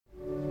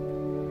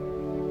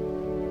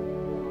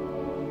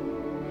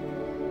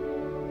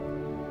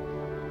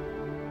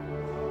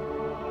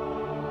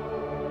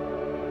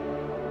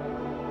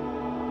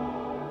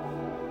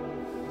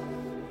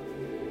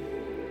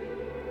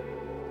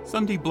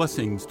Sunday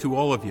blessings to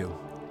all of you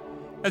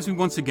as we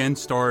once again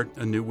start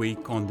a new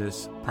week on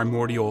this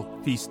primordial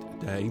feast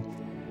day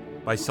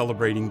by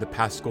celebrating the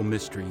Paschal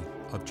mystery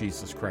of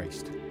Jesus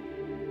Christ.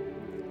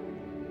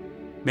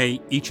 May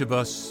each of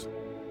us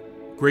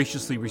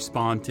graciously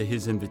respond to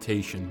his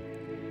invitation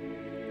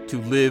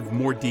to live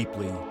more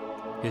deeply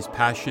his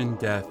passion,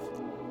 death,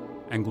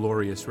 and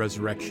glorious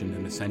resurrection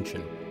and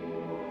ascension.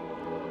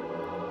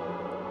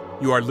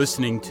 You are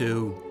listening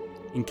to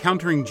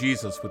Encountering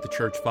Jesus with the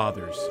Church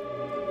Fathers,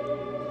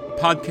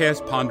 a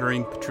podcast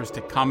pondering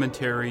patristic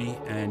commentary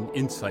and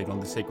insight on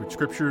the sacred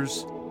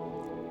scriptures,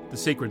 the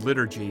sacred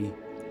liturgy,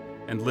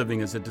 and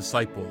living as a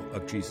disciple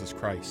of Jesus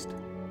Christ.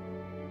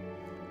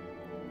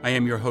 I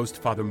am your host,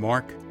 Father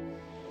Mark,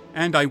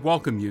 and I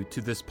welcome you to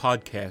this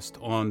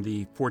podcast on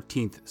the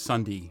 14th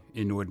Sunday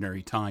in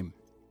Ordinary Time.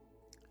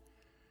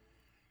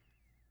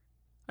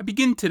 I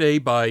begin today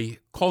by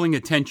calling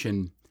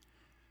attention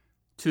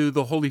to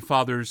the Holy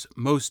Father's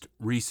most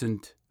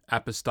recent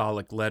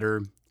apostolic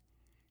letter,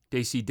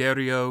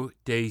 Desiderio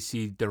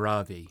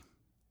Desideravi,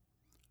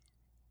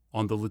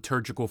 on the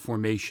liturgical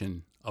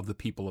formation of the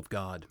people of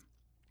God.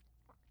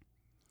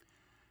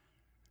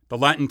 The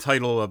Latin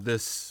title of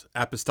this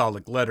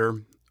apostolic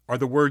letter are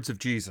the words of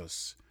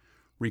Jesus,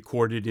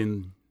 recorded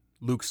in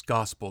Luke's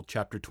Gospel,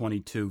 chapter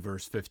 22,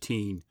 verse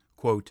 15,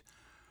 quote,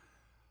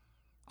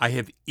 "I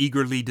have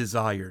eagerly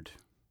desired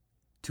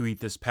to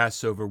eat this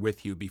Passover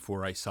with you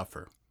before I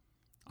suffer,"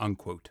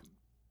 unquote.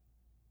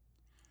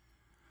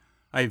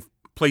 I've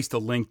placed a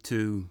link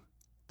to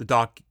the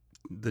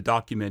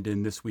document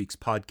in this week's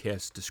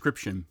podcast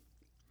description.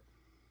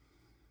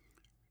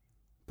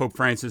 Pope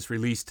Francis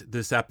released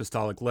this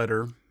apostolic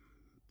letter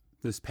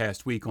this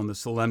past week on the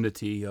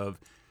solemnity of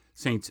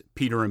Saints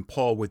Peter and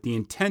Paul with the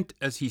intent,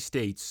 as he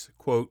states,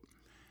 quote,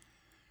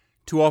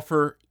 "to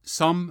offer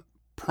some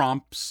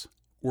prompts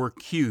or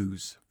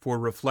cues for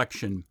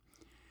reflection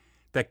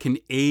that can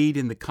aid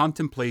in the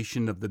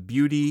contemplation of the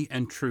beauty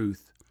and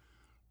truth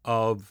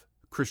of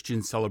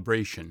Christian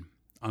celebration,"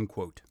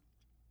 unquote.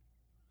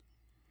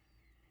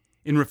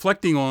 In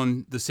reflecting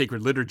on the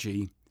sacred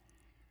liturgy,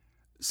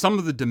 some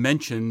of the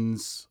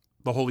dimensions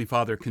the Holy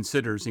Father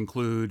considers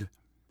include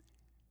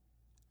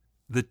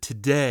the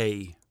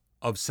today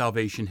of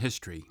salvation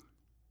history,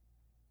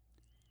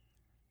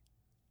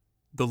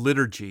 the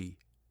liturgy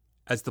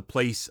as the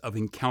place of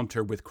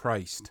encounter with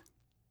Christ,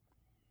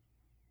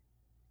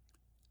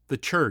 the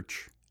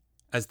Church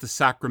as the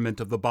sacrament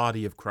of the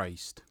body of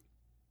Christ,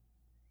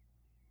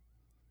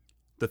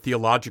 the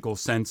theological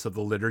sense of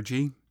the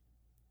liturgy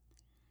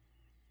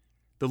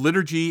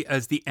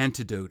as the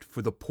antidote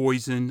for the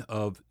poison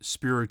of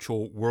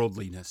spiritual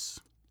worldliness,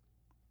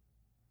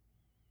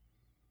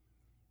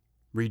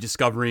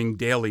 rediscovering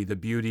daily the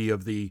beauty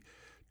of the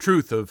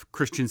truth of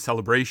Christian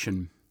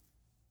celebration,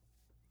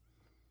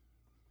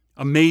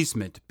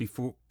 amazement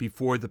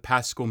before the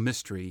Paschal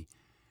mystery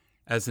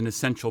as an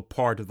essential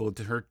part of the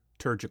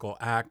liturgical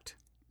act,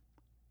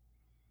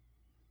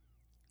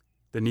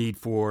 the need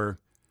for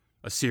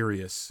a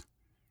serious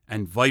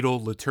and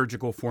vital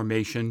liturgical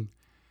formation,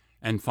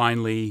 and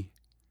finally,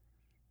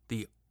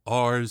 the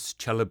Ars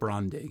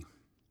Celebrandi.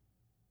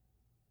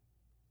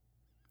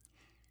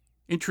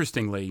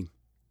 Interestingly,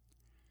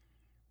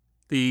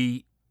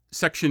 the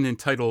section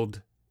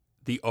entitled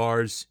the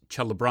Ars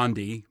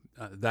Celebrandi,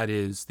 that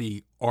is,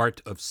 the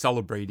art of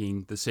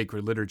celebrating the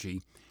sacred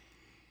liturgy,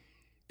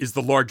 is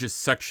the largest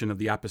section of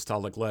the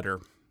apostolic letter,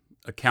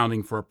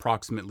 accounting for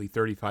approximately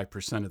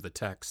 35% of the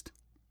text.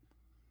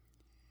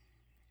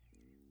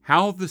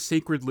 How the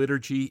sacred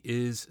liturgy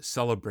is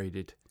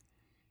celebrated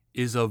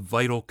is of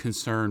vital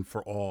concern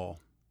for all,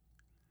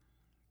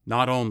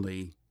 not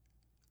only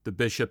the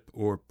bishop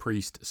or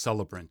priest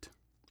celebrant.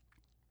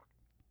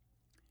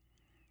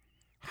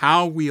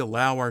 How we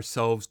allow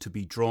ourselves to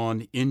be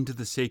drawn into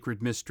the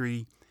sacred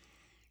mystery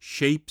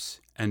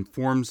shapes and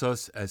forms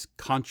us as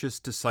conscious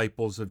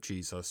disciples of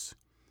Jesus,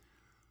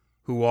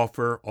 who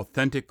offer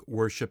authentic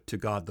worship to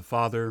God the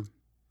Father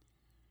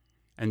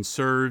and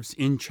serves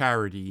in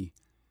charity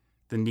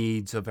the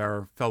needs of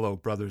our fellow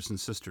brothers and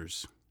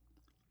sisters.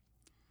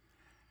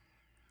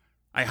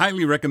 I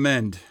highly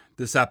recommend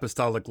this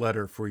apostolic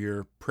letter for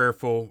your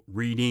prayerful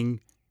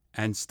reading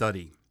and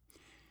study.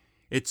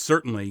 It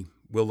certainly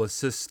will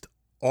assist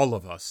all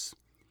of us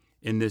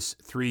in this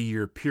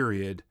 3-year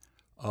period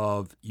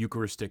of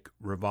Eucharistic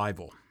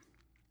revival.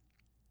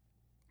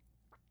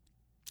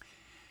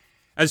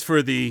 As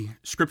for the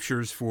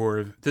scriptures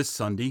for this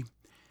Sunday,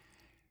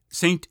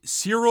 Saint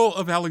Cyril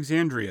of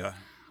Alexandria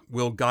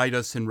will guide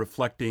us in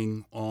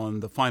reflecting on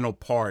the final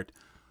part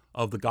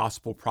of the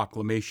gospel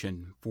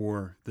proclamation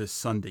for this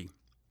Sunday.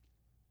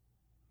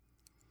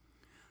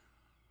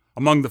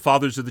 Among the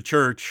fathers of the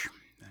Church,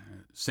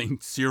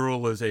 Saint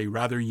Cyril is a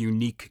rather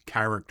unique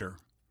character.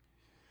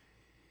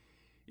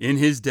 In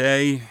his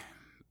day,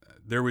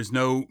 there was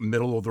no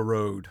middle of the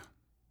road.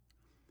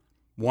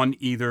 One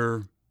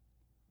either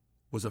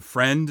was a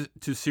friend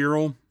to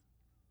Cyril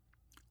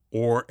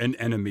or an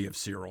enemy of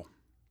Cyril.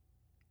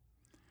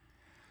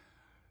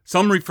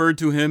 Some referred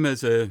to him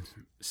as a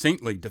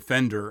saintly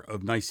defender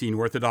of Nicene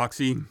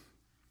orthodoxy.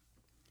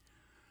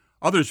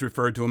 Others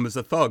referred to him as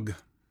a thug.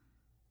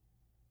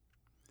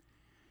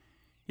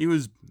 He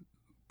was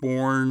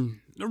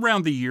born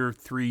around the year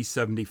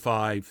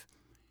 375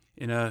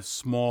 in a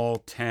small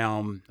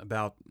town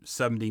about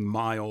 70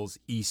 miles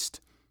east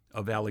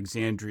of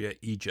Alexandria,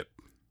 Egypt.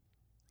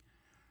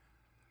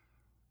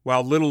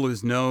 While little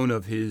is known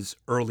of his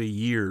early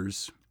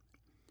years,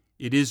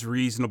 it is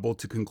reasonable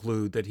to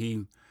conclude that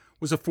he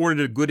was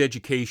afforded a good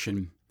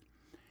education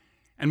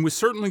and was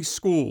certainly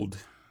schooled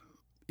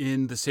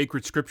in the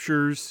sacred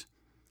scriptures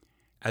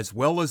as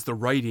well as the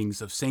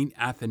writings of St.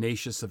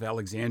 Athanasius of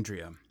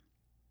Alexandria.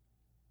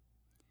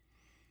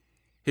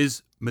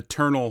 His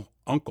maternal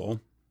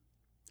uncle,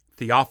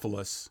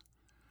 Theophilus,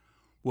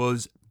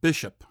 was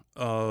bishop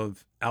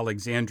of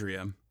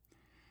Alexandria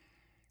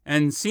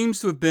and seems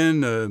to have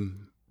been a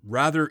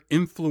rather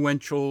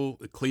influential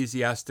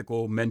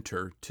ecclesiastical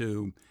mentor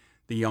to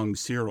the young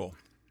Cyril.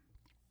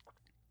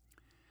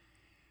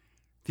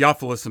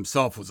 Theophilus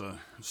himself was a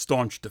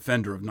staunch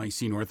defender of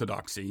Nicene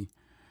orthodoxy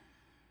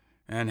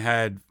and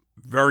had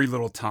very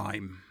little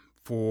time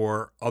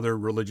for other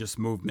religious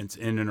movements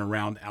in and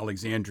around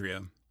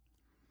Alexandria,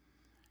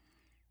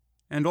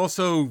 and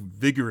also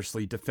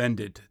vigorously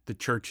defended the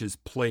church's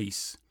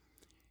place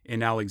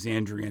in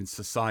Alexandrian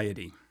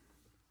society.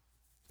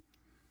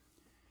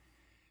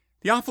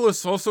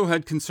 Theophilus also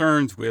had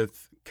concerns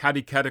with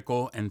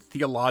catechetical and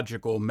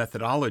theological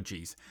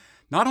methodologies,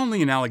 not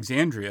only in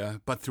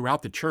Alexandria, but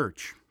throughout the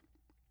church.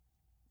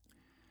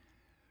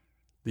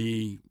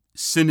 The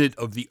Synod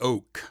of the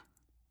Oak,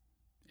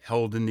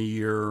 held in the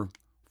year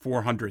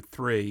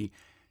 403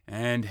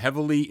 and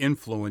heavily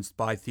influenced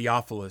by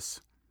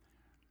Theophilus,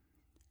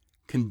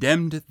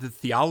 condemned the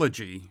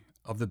theology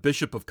of the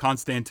Bishop of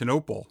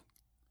Constantinople,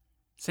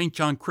 St.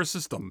 John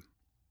Chrysostom.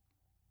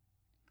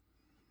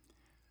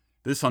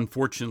 This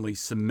unfortunately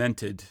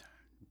cemented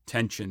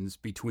tensions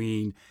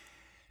between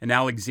an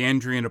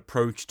Alexandrian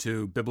approach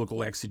to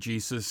biblical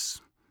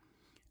exegesis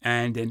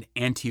and an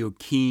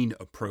Antiochene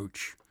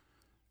approach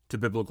to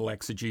biblical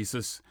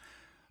exegesis,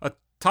 a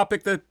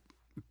topic that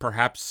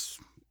perhaps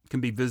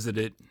can be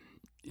visited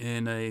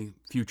in a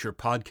future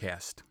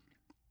podcast.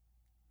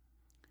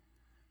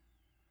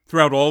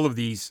 Throughout all of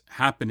these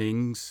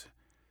happenings,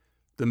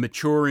 the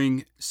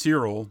maturing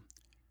Cyril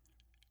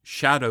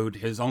shadowed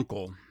his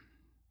uncle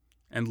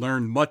and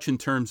learned much in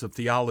terms of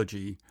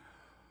theology,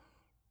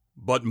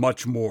 but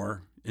much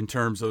more in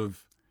terms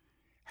of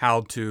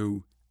how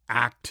to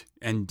act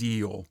and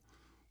deal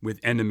with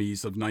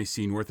enemies of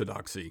Nicene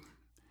orthodoxy.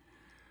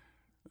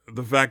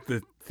 The fact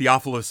that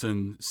Theophilus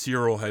and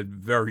Cyril had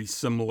very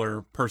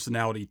similar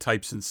personality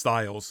types and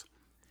styles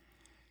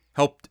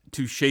helped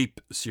to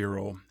shape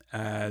Cyril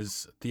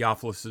as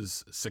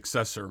Theophilus'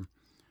 successor,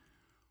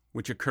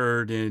 which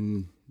occurred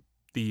in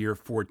the year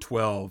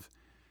 412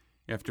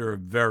 after a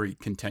very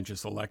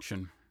contentious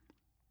election.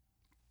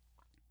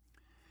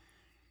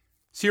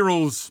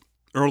 Cyril's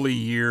early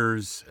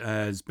years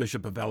as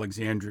Bishop of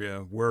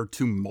Alexandria were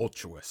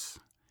tumultuous,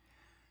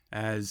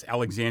 as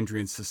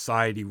Alexandrian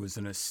society was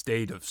in a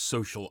state of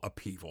social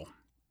upheaval.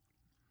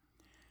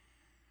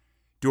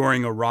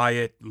 During a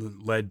riot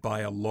led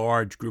by a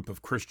large group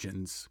of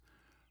Christians,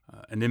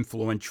 an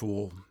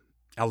influential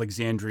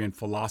Alexandrian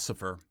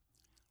philosopher,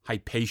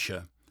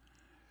 Hypatia,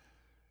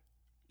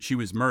 she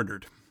was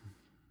murdered.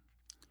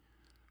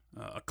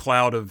 A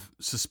cloud of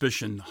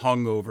suspicion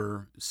hung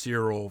over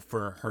Cyril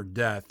for her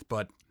death,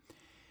 but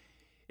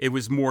it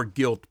was more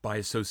guilt by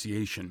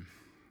association.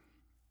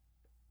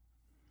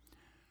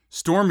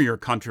 Stormier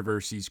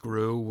controversies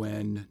grew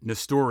when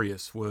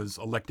Nestorius was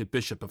elected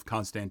Bishop of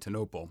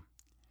Constantinople.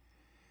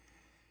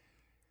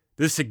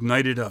 This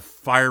ignited a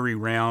fiery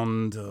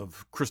round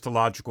of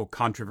Christological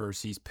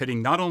controversies,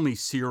 pitting not only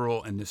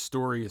Cyril and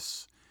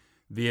Nestorius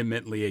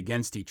vehemently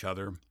against each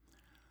other,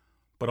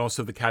 but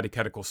also the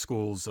catechetical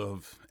schools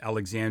of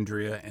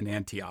Alexandria and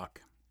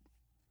Antioch.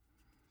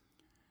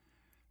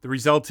 The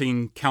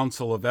resulting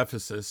Council of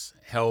Ephesus,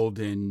 held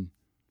in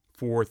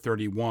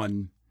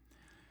 431,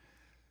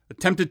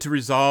 attempted to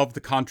resolve the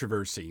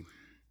controversy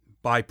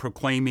by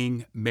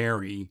proclaiming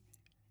Mary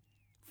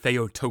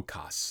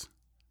Theotokos,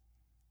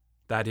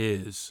 that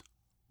is,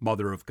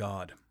 Mother of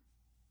God.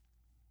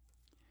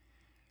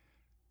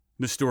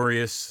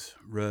 Nestorius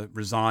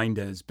resigned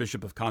as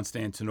Bishop of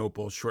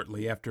Constantinople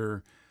shortly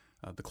after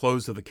the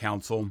close of the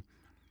council,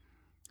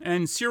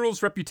 and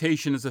Cyril's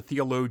reputation as a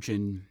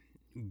theologian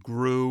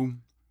grew,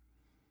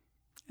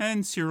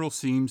 and Cyril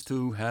seems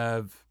to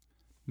have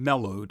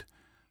mellowed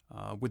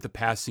with the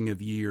passing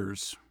of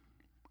years.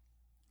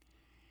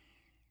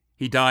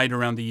 He died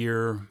around the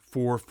year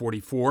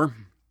 444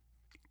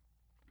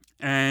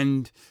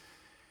 and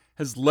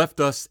has left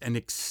us an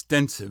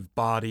extensive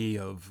body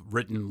of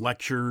written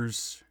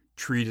lectures,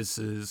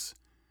 treatises,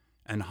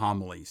 and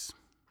homilies.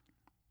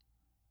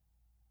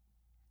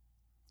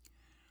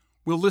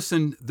 We'll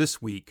listen this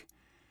week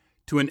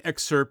to an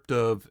excerpt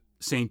of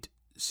St.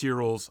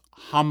 Cyril's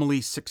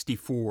Homily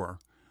 64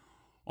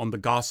 on the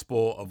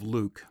Gospel of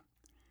Luke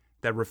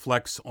that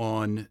reflects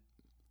on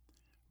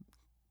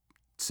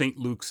St.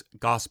 Luke's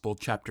Gospel,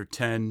 chapter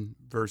 10,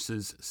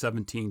 verses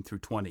 17 through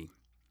 20.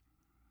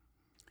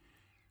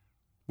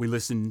 We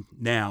listen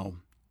now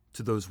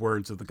to those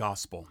words of the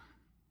Gospel.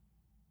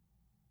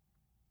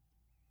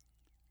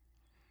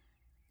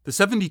 The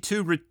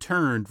 72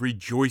 returned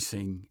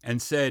rejoicing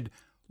and said,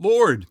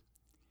 "Lord,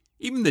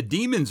 even the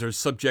demons are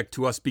subject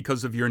to us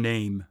because of your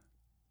name."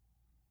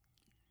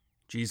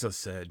 Jesus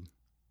said,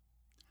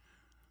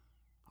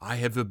 "I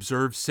have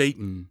observed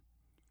Satan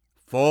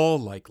fall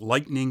like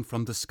lightning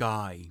from the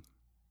sky.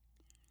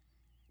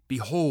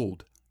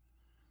 Behold,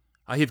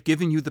 I have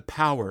given you the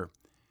power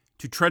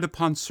to tread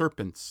upon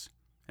serpents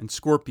and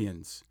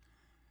scorpions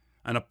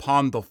and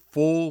upon the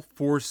full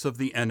force of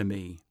the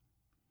enemy,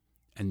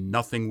 and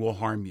nothing will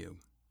harm you.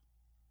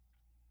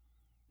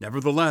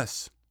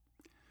 Nevertheless,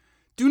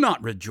 do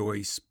not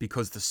rejoice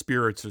because the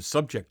spirits are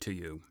subject to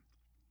you,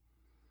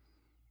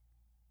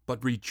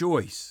 but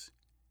rejoice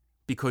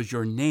because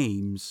your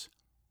names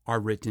are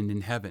written in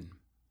heaven."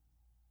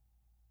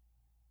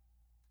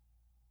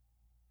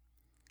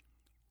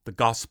 The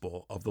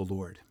Gospel of the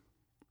Lord.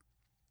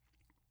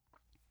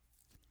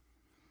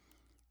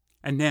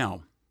 And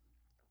now,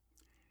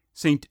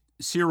 St.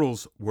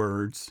 Cyril's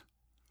words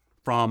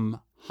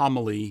from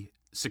Homily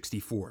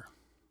 64.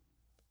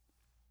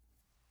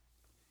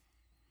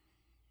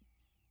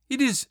 It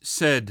is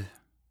said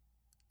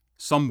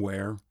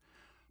somewhere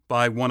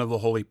by one of the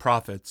holy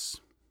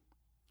prophets,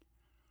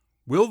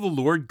 "Will the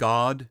Lord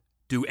God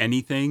do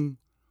anything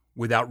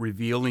without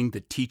revealing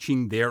the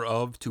teaching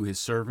thereof to his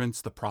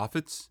servants the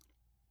prophets?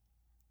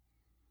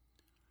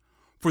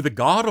 For the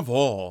God of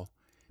all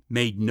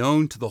made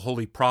known to the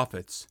holy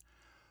prophets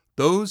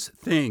those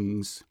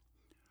things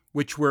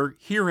which were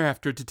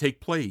hereafter to take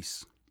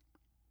place,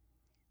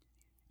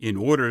 in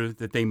order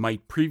that they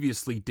might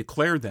previously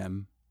declare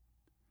them,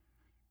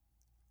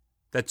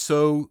 that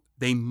so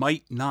they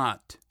might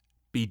not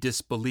be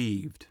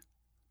disbelieved,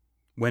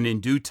 when in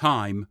due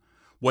time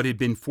what had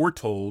been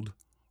foretold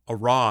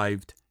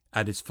arrived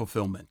at its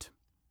fulfillment.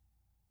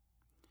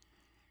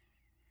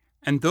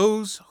 And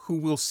those who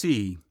will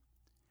see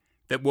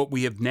that what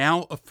we have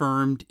now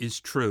affirmed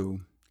is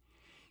true,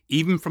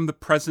 even from the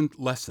present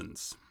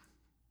lessons.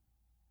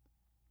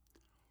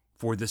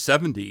 For the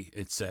 70,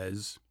 it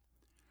says,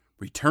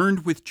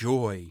 returned with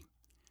joy,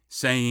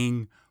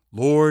 saying,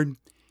 Lord,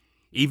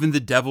 even the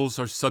devils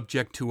are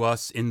subject to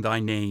us in thy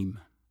name.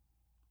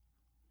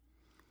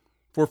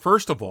 For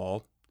first of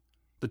all,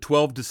 the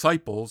 12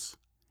 disciples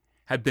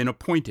had been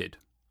appointed,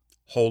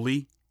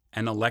 holy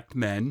and elect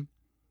men,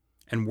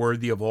 and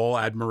worthy of all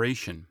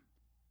admiration.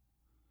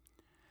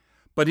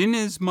 But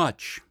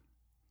inasmuch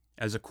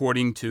as,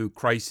 according to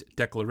Christ's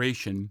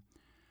declaration,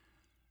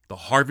 the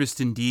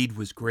harvest indeed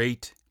was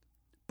great,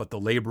 but the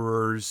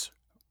laborers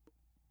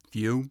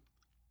few,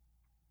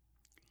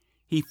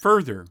 he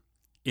further,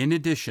 in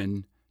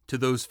addition to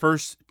those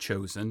first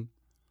chosen,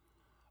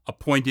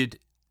 appointed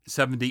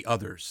 70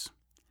 others,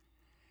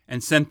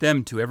 and sent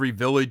them to every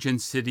village and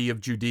city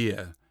of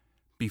Judea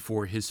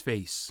before his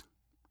face,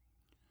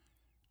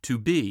 to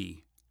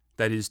be,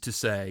 that is to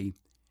say,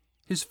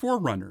 his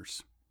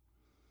forerunners,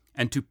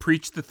 and to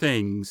preach the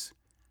things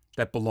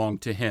that belong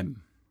to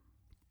him.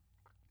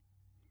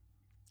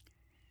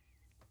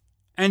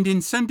 And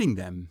in sending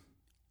them,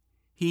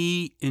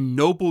 he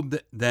ennobled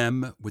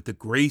them with the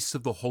grace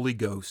of the Holy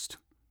Ghost,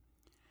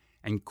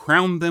 and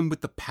crowned them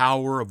with the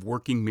power of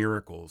working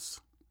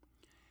miracles,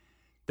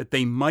 that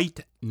they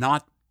might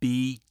not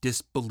be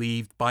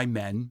disbelieved by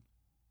men,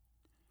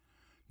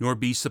 nor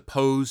be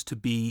supposed to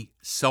be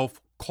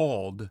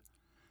self-called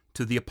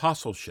to the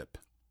apostleship,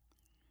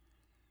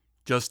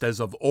 just as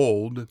of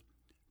old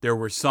there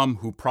were some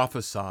who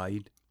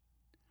prophesied,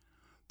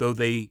 though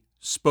they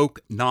spoke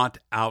not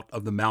out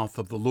of the mouth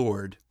of the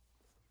Lord,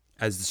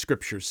 as the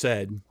Scripture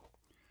said,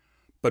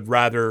 but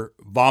rather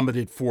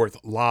vomited forth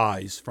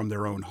lies from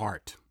their own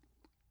heart.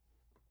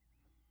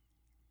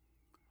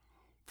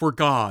 For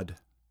God,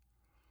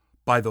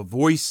 by the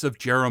voice of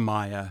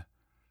Jeremiah,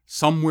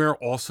 somewhere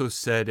also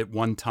said at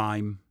one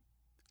time,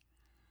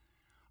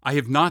 I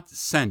have not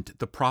sent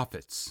the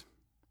prophets,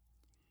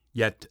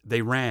 yet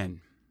they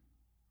ran.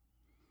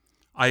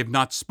 I have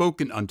not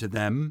spoken unto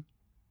them,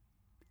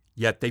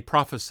 yet they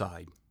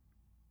prophesied.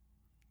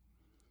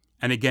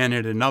 And again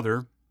at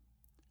another,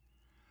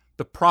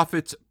 the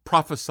prophets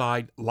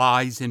prophesied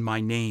lies in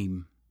my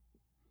name.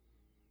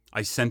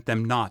 I sent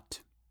them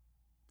not.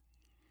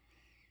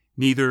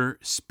 Neither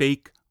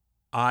spake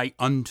I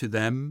unto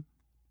them,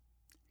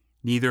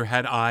 neither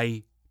had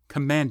I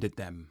commanded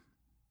them.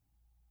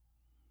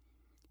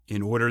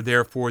 In order,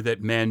 therefore,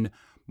 that men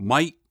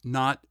might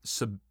not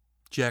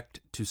subject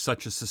to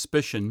such a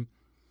suspicion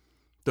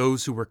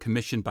those who were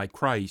commissioned by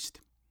Christ,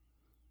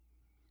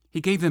 he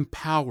gave them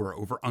power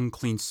over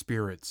unclean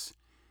spirits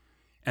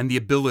and the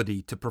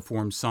ability to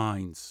perform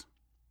signs.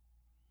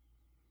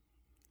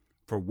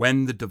 For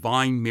when the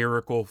divine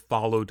miracle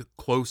followed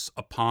close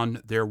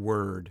upon their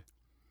word,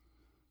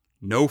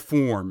 no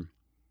form,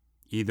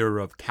 either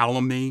of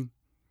calumny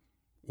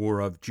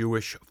or of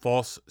Jewish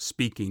false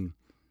speaking,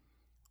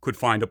 could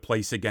find a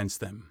place against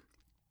them.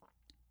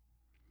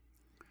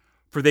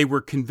 For they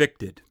were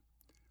convicted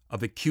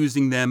of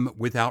accusing them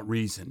without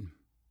reason,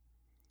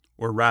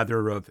 or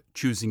rather of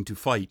choosing to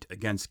fight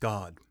against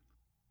God.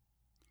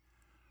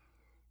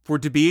 For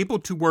to be able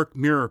to work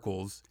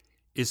miracles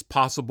is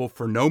possible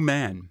for no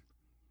man,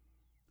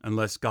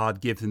 unless God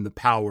give him the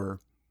power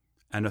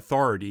and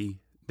authority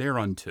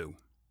thereunto.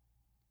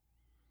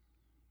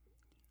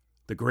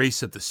 The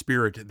grace of the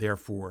Spirit,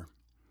 therefore,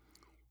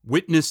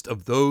 witnessed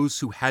of those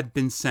who had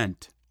been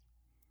sent,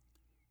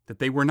 that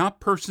they were not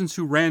persons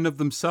who ran of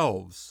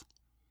themselves,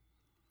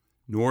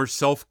 nor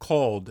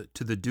self-called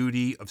to the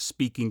duty of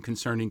speaking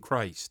concerning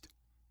Christ,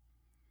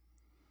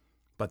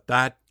 but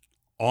that,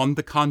 on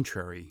the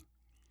contrary,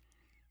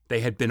 they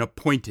had been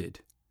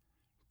appointed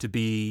to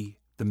be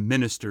the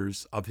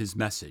ministers of his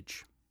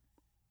message.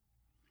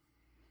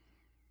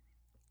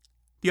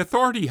 The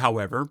authority,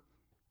 however,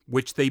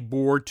 which they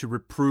bore to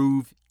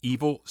reprove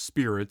evil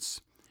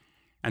spirits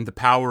and the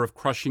power of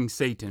crushing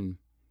Satan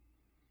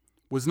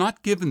was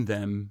not given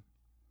them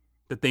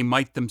that they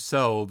might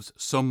themselves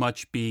so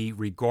much be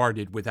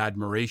regarded with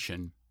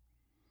admiration,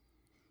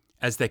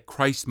 as that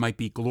Christ might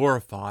be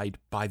glorified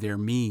by their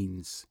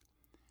means,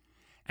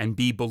 and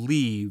be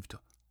believed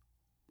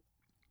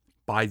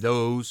by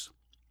those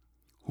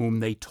whom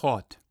they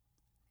taught,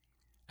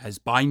 as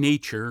by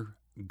nature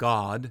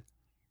God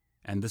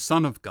and the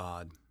Son of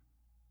God,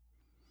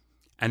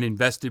 and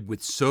invested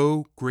with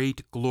so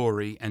great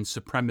glory and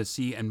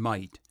supremacy and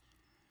might,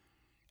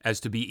 as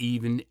to be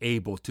even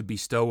able to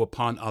bestow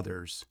upon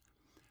others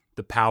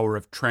the power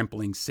of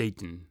trampling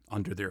Satan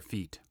under their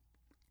feet.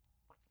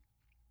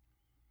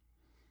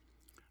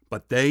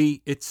 But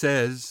they, it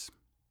says,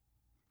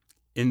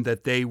 in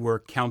that they were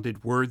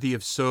counted worthy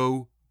of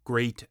so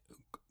great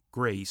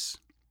grace,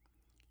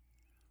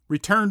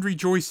 returned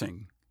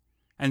rejoicing,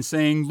 and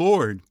saying,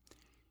 Lord,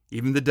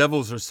 even the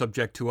devils are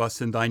subject to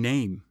us in thy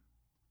name.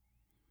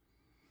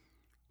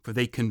 For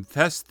they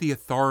confessed the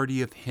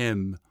authority of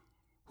him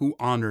who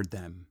honored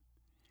them,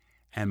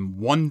 and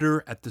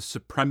wonder at the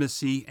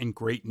supremacy and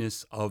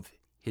greatness of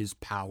his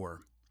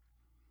power.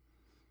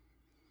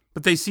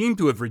 But they seem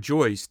to have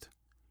rejoiced,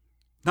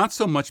 not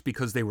so much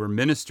because they were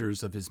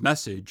ministers of his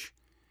message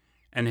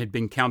and had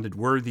been counted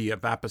worthy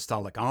of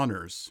apostolic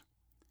honors,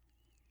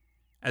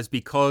 as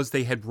because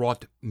they had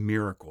wrought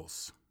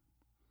miracles.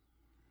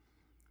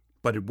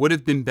 But it would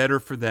have been better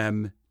for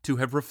them to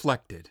have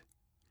reflected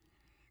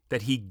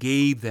that he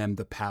gave them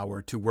the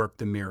power to work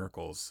the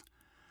miracles,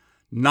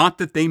 not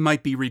that they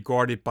might be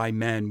regarded by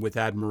men with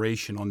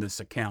admiration on this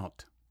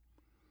account,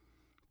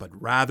 but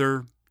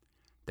rather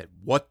that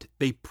what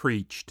they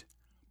preached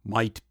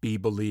might be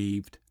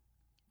believed,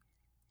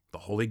 the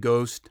Holy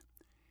Ghost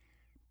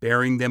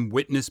bearing them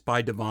witness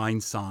by divine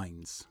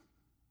signs.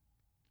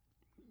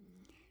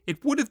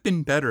 It would have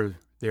been better,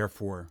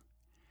 therefore,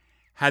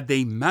 had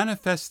they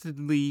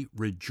manifestly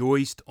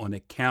rejoiced on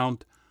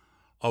account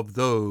of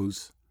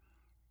those,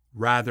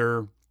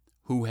 rather,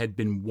 who had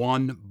been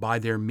won by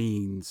their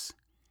means,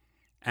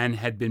 and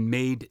had been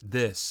made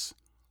this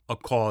a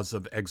cause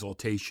of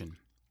exaltation.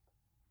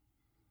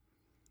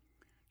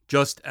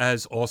 Just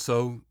as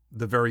also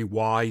the very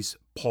wise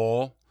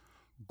Paul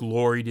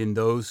gloried in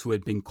those who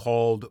had been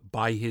called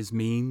by his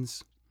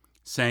means,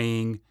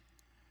 saying,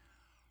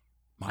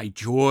 my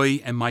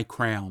joy and my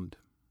crown.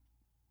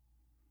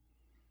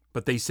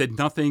 But they said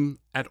nothing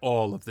at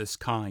all of this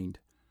kind,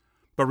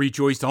 but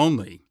rejoiced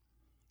only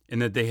in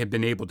that they had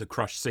been able to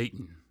crush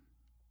Satan.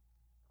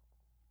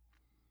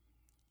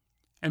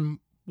 And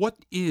what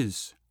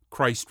is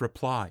Christ's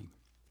reply?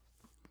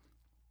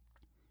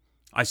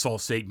 I saw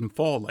Satan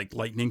fall like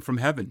lightning from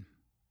heaven.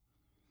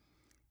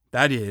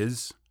 That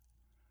is,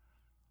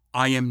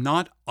 I am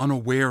not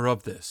unaware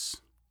of this.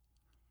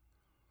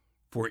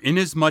 For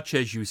inasmuch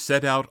as you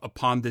set out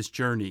upon this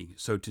journey,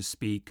 so to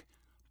speak,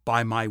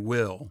 by my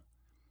will,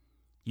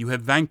 you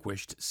have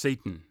vanquished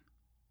Satan.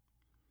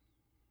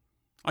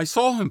 I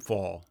saw him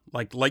fall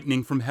like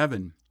lightning from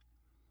heaven.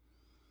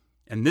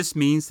 And this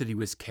means that he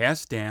was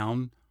cast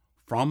down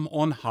from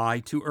on high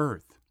to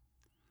earth,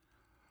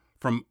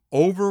 from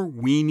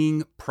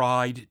overweening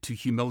pride to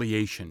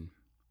humiliation,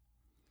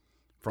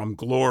 from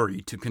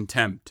glory to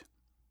contempt,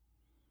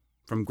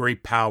 from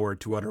great power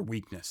to utter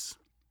weakness.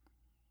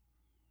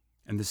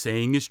 And the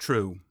saying is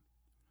true,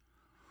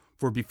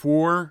 for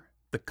before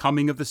the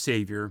coming of the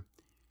Savior,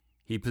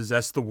 he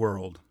possessed the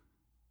world.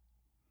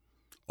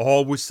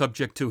 All was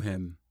subject to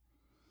him,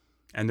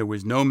 and there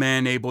was no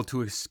man able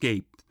to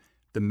escape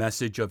the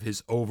message of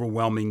his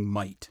overwhelming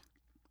might.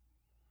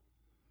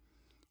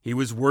 He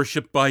was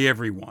worshipped by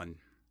everyone.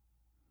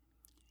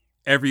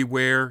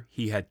 Everywhere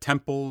he had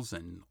temples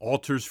and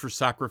altars for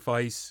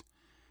sacrifice,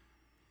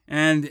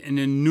 and an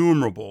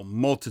innumerable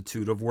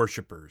multitude of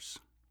worshippers.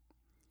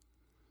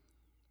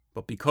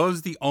 But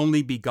because the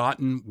only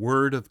begotten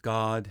Word of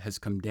God has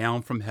come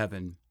down from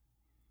heaven,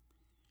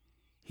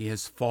 he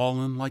has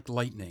fallen like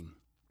lightning.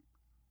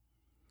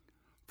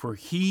 For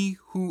he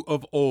who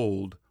of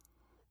old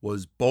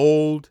was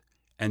bold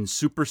and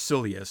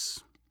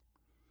supercilious,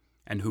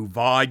 and who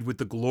vied with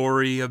the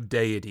glory of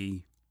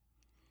deity,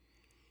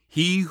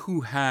 He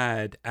who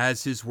had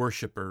as his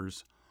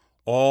worshippers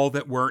all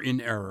that were in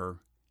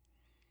error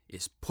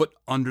is put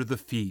under the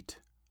feet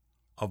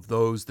of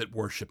those that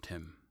worshipped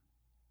him.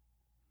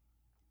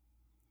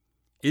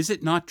 Is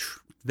it not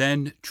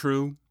then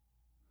true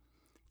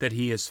that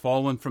he has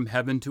fallen from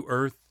heaven to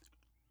earth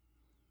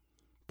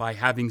by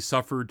having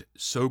suffered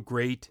so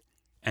great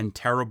and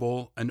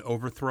terrible an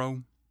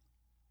overthrow?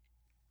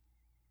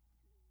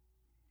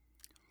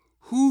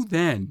 Who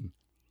then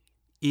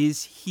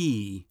is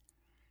he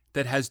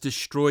that has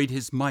destroyed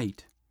his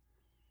might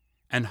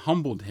and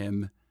humbled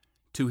him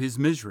to his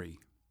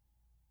misery?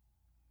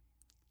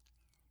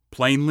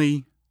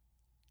 Plainly,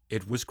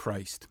 it was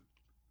Christ.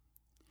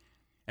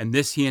 And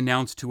this he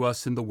announced to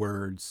us in the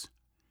words,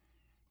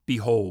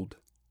 "Behold,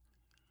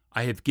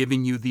 I have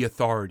given you the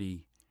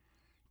authority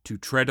to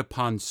tread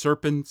upon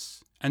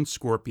serpents and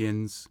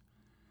scorpions,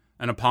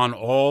 and upon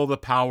all the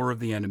power of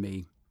the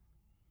enemy,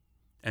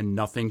 and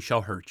nothing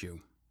shall hurt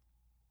you."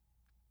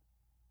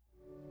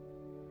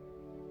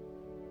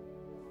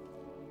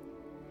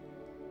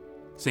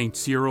 Saint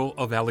Cyril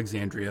of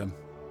Alexandria,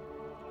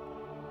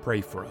 pray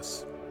for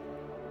us.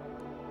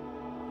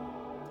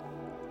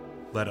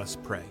 Let us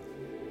pray.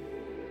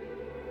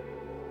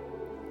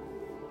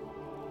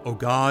 O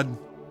God,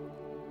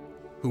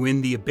 who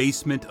in the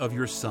abasement of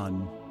your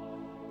Son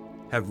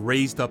have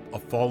raised up a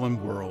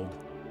fallen world,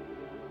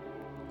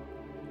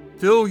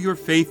 fill your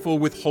faithful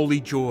with holy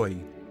joy,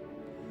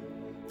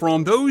 for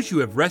on those you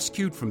have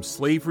rescued from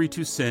slavery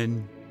to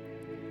sin,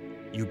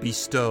 you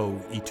bestow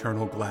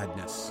eternal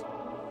gladness.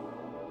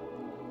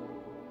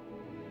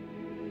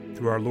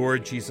 Through our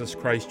Lord Jesus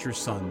Christ, your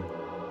Son,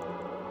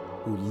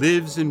 who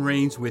lives and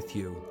reigns with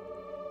you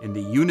in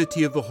the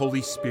unity of the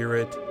Holy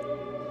Spirit,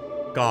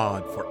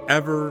 God,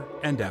 forever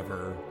and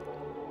ever.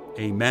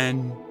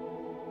 Amen.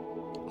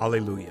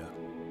 Alleluia.